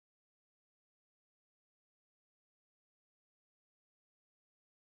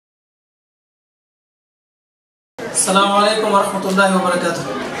Assalamu alaikum wa rahmatullahi wa barakatuh.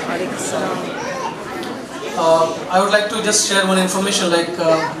 I would like to just share one information like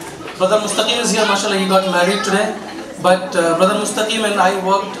Brother Mustaqim is here, mashallah, he got married today. But Brother Mustaqim and I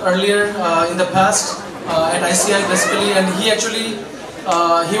worked earlier in the past at ICI basically, and he actually,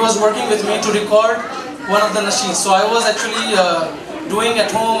 he was working with me to record one of the nasheeds. So I was actually doing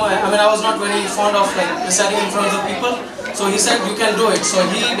at home, I mean I was not very fond of like reciting in front of the people. So he said you can do it. So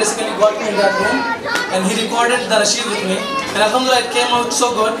he basically got me in that room and he recorded the nasheed with me. And alhamdulillah it came out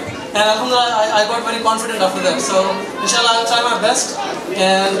so good. And alhamdulillah I got very confident after that. So inshallah I'll try my best.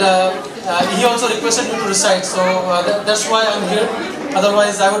 And he also requested me to recite. So that's why I'm here.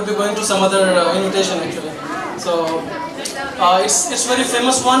 Otherwise I would be going to some other invitation actually. So it's very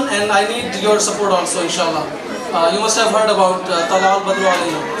famous one and I need your support also inshallah. You must have heard about Tala'a Al-Badru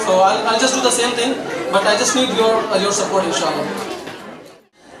Alayna. So I'll just do the same thing, but I just need your support inshallah.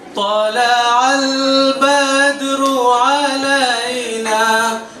 طلع البدر علينا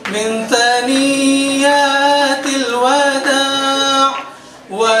من ثنيات الوداع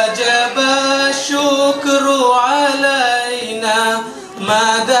وجب الشكر علينا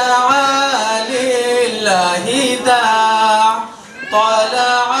ما دعا لله داع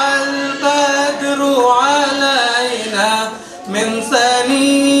طلع البدر علينا من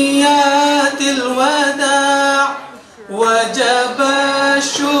ثنيات الوداع وجب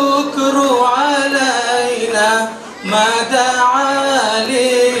الشكر علينا ما دعا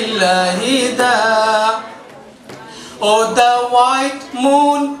لله داع. Oh, the white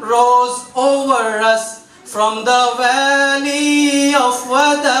moon rose over us from the valley of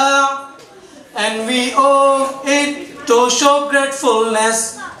Wada, and we owe it to show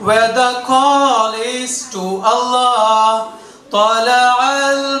gratefulness where the call is to Allah. طلع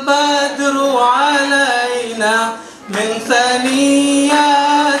البدر علينا من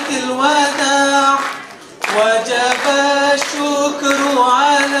ثنيات الوداع وجب الشكر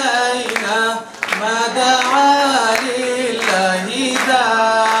علينا ما دعا لله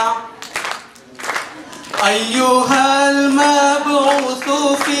داع. أيها المبعوث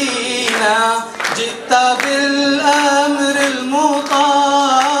فينا جئت بالأمر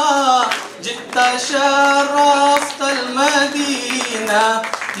المطاع جئت شرفت المدينة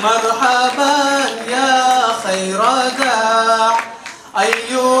مرحبا يا خير داع.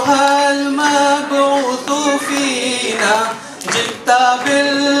 أيها المبعوث فينا جئت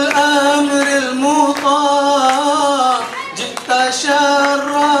بالأمر المطاع جئت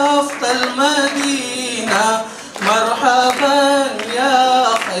شرفت المدينة مرحبا يا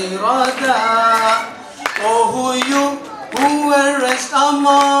خير داع. Oh, who were rest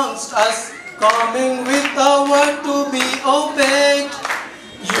amongst us, coming with a word to be obeyed.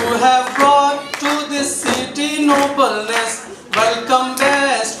 You have brought to this city nobleness. Welcome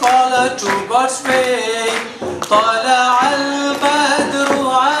best caller to God's way. طلع البدر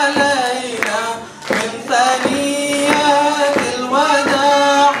علينا من ثنيات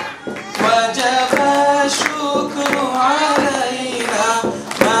الوداع وجب الشكر علينا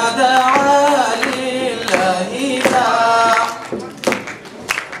ما دعا لله داع.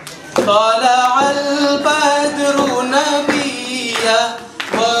 طلع البدر نبيا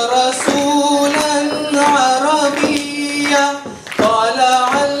ورسولا عربيا طلع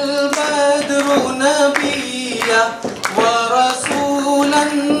البدر نبيا ورسولا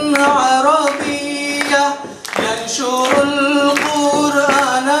عربيا ينشر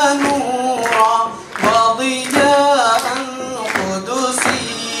القرآن نورا وضياء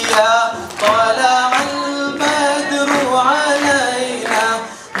قدسيا. طلع البدر علينا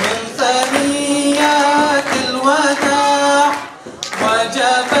من ثنيات الوداع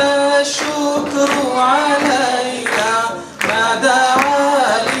وجب الشكر علينا ما دعا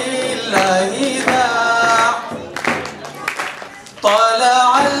لله داع. طلع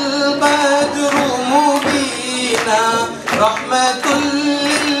البدر مبينا رحمة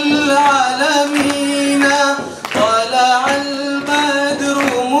للعالمين طلع البدر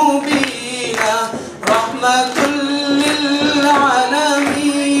مبينا رحمة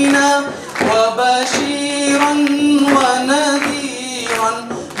للعالمين وبشيرا ونذيرا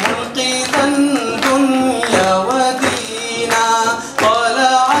منقذا دنيا ودينا.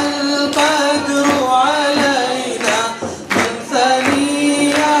 طلع البدر علينا من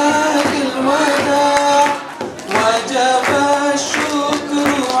ثنيات الوداع وجب الشكر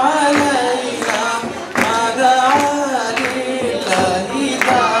علينا ما دعا لله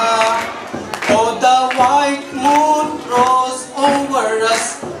داع. Oh, the white moon rose over us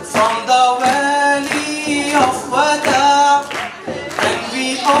from the valley of Wada, and we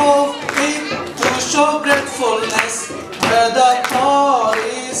owe it to show gratefulness where the call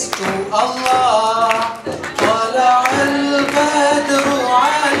is to Allah.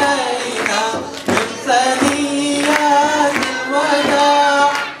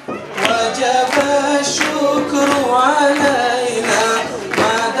 الشكر على